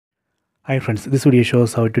Hi friends, this video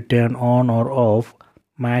shows how to turn on or off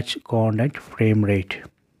match content frame rate.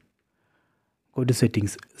 Go to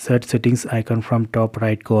settings, search settings icon from top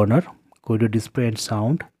right corner, go to display and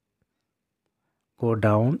sound, go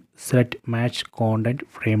down, select match content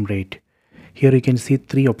frame rate. Here you can see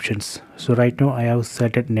three options. So right now I have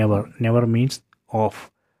selected never. Never means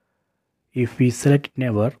off. If we select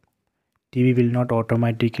never, TV will not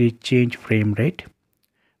automatically change frame rate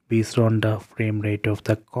based on the frame rate of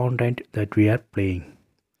the content that we are playing.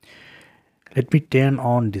 Let me turn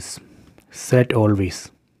on this, set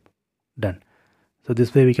always, done. So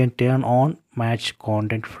this way we can turn on match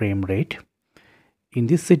content frame rate. In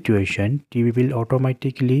this situation, TV will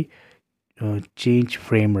automatically change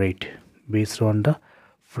frame rate based on the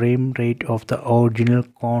frame rate of the original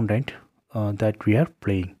content that we are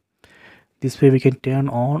playing. This way we can turn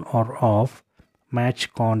on or off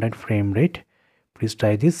match content frame rate. Please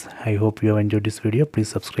try this. I hope you have enjoyed this video. Please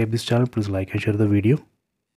subscribe this channel. Please like and share the video.